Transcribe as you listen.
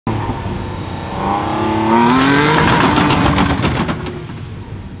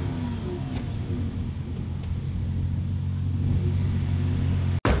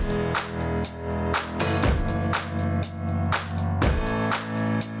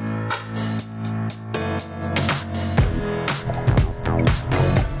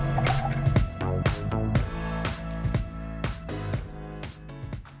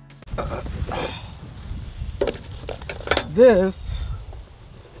This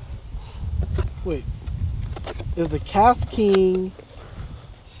is the Kastking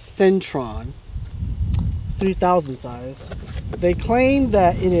Centron 3000 size. They claim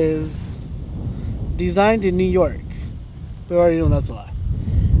that it is designed in New York. We already know that's a lie.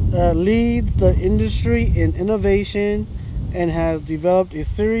 Leads the industry in innovation and has developed a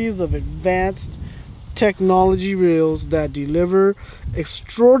series of advanced technology reels that deliver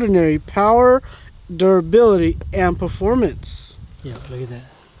extraordinary power, durability, and performance. Yeah, look at that.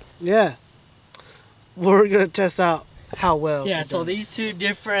 Yeah, we're gonna test out how well. Yeah, so these two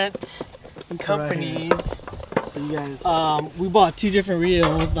different companies. Right, so you guys, we bought two different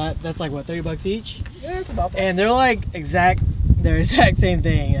reels. That's like what, $30 each? Yeah, it's about that. And they're like exact same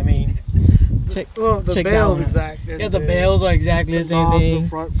thing. I mean, check. Well, the check bail's that one. exact. Yeah, the bails are exactly the same thing. The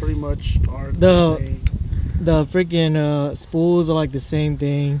front pretty much are the freaking spools are like the same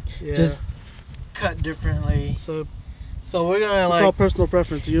thing. Yeah. Just cut differently. So we're gonna it's all personal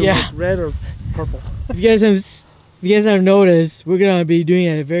preference. You like red or purple. If you guys have noticed, we're gonna be doing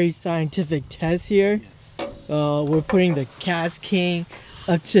a very scientific test here. Yes. We're putting the Kastking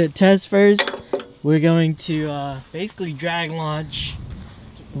up to the test first. We're going to basically drag launch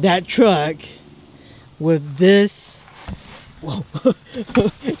that truck with this. Whoa.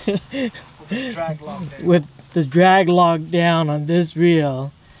 With the drag lock down on this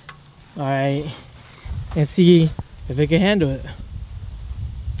reel. All right, and see if it can handle it.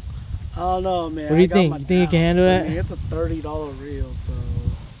 I don't know, man. What do you think? You think it can handle it? I mean, it's a $30 reel, so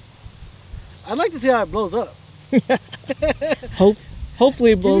I'd like to see how it blows up.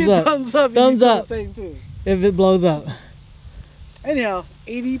 Hopefully it blows up. Thumbs up. Thumbs up. The same too. If it blows up. Anyhow,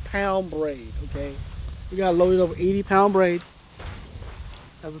 80-pound braid. Okay, we gotta load it up with 80-pound braid.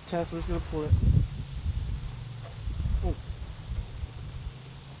 As a test, we're just gonna pull it. Oh.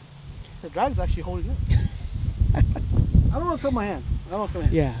 The drag's actually holding up. I don't want to cut my hands.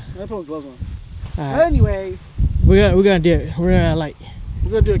 Yeah. I'm gonna put gloves on. Right. Anyways, we're gonna do it. We're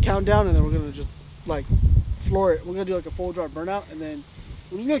gonna do a countdown, and then we're gonna just like floor it. We're gonna do like a full dry burnout, and then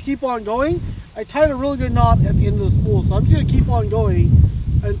we're just gonna keep on going. I tied a really good knot at the end of the spool, so I'm just gonna keep on going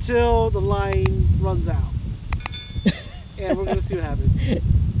until the line runs out. And we're gonna see what happens.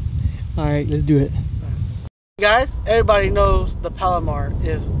 All right, let's do it. Guys, everybody knows the Palomar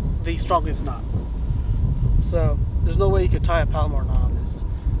is the strongest knot. So there's no way you could tie a Palomar knot on this.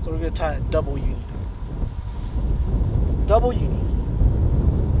 So we're gonna tie a double uni. Double uni.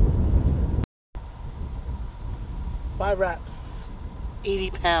 5 wraps,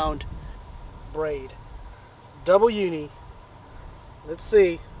 80-pound braid. Double uni. Let's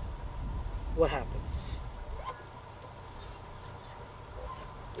see what happens.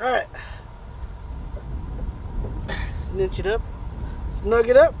 Alright. Snitch it up. Snug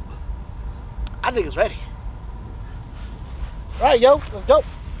it up. I think it's ready. Alright, yo, let's go.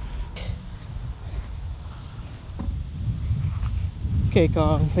 Okay,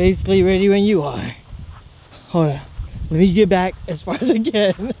 Kong, basically ready when you are. Hold on. Let me get back as far as I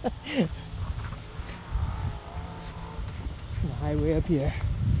can. The highway up here.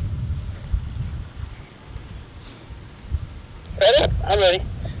 Ready? I'm ready.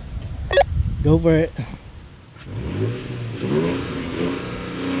 Go for it.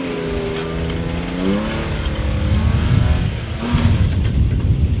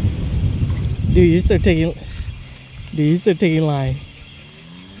 Dude, you start taking line.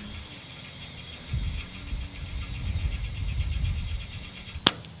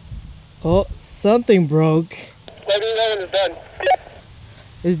 Oh, something broke. Let me know when it's done.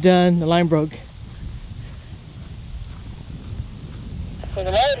 It's done. The line broke. So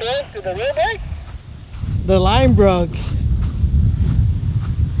the line broke? Did the reel break? The line broke.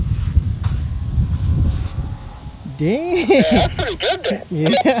 Dang. Yeah, that's pretty good then.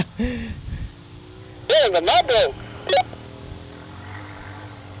 Yeah. Yeah, the knot broke.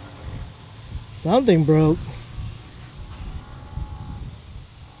 Something broke.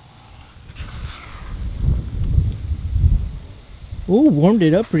 Ooh, warmed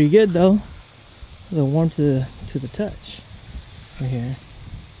it up pretty good though. It's warm to the touch. Right here.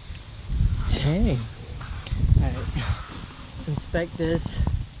 Dang. Alright. Inspect this.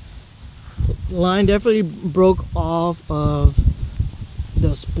 The line definitely broke off of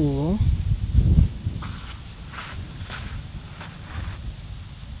the spool.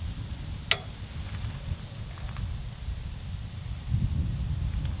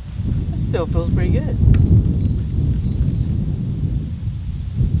 still feels pretty good.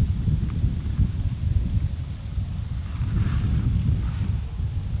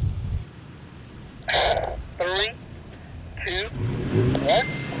 Three, two, one.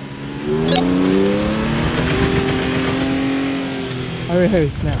 I already heard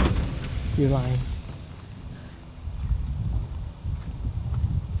it snap. You're lying.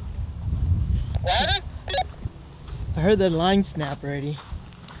 What? I heard the line snap already.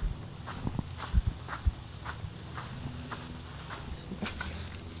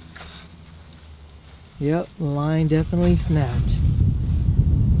 Yep, the line definitely snapped.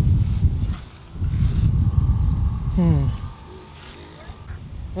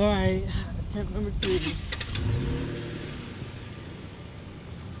 Alright, attempt number 3.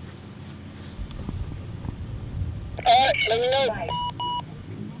 Let me know.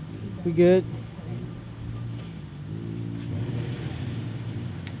 We good?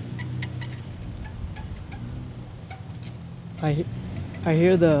 I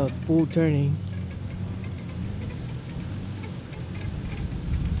hear the spool turning.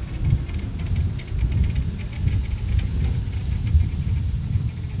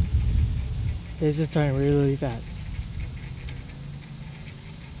 It's just turning really, really fast.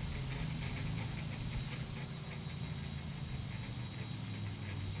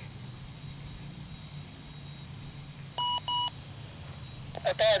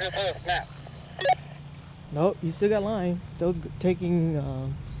 I thought I just heard a snap. Nope, you still got line. Still taking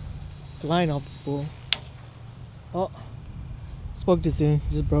the line off the spool. Oh, spoke too soon.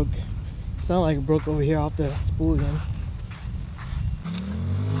 Just broke. Sounded like it broke over here off the spool again.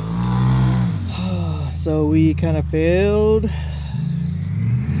 So we kind of failed.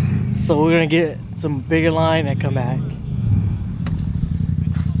 So we're gonna get some bigger line and come back.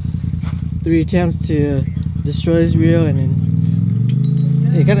 3 attempts to destroy this reel, and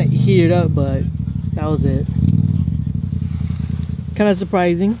then it kind of heated up, but that was it. Kind of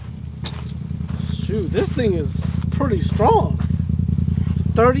surprising. Shoot, this thing is pretty strong.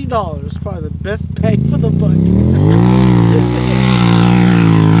 $30, probably the best bang for the buck.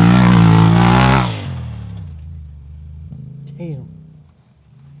 Damn.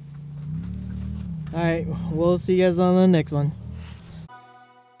 Alright, we'll see you guys on the next one.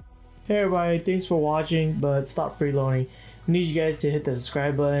 Hey everybody, thanks for watching, but stop freeloading. We need you guys to hit the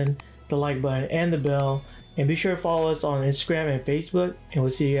subscribe button, the like button, and the bell. And be sure to follow us on Instagram and Facebook, and we'll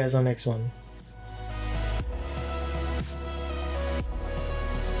see you guys on the next one.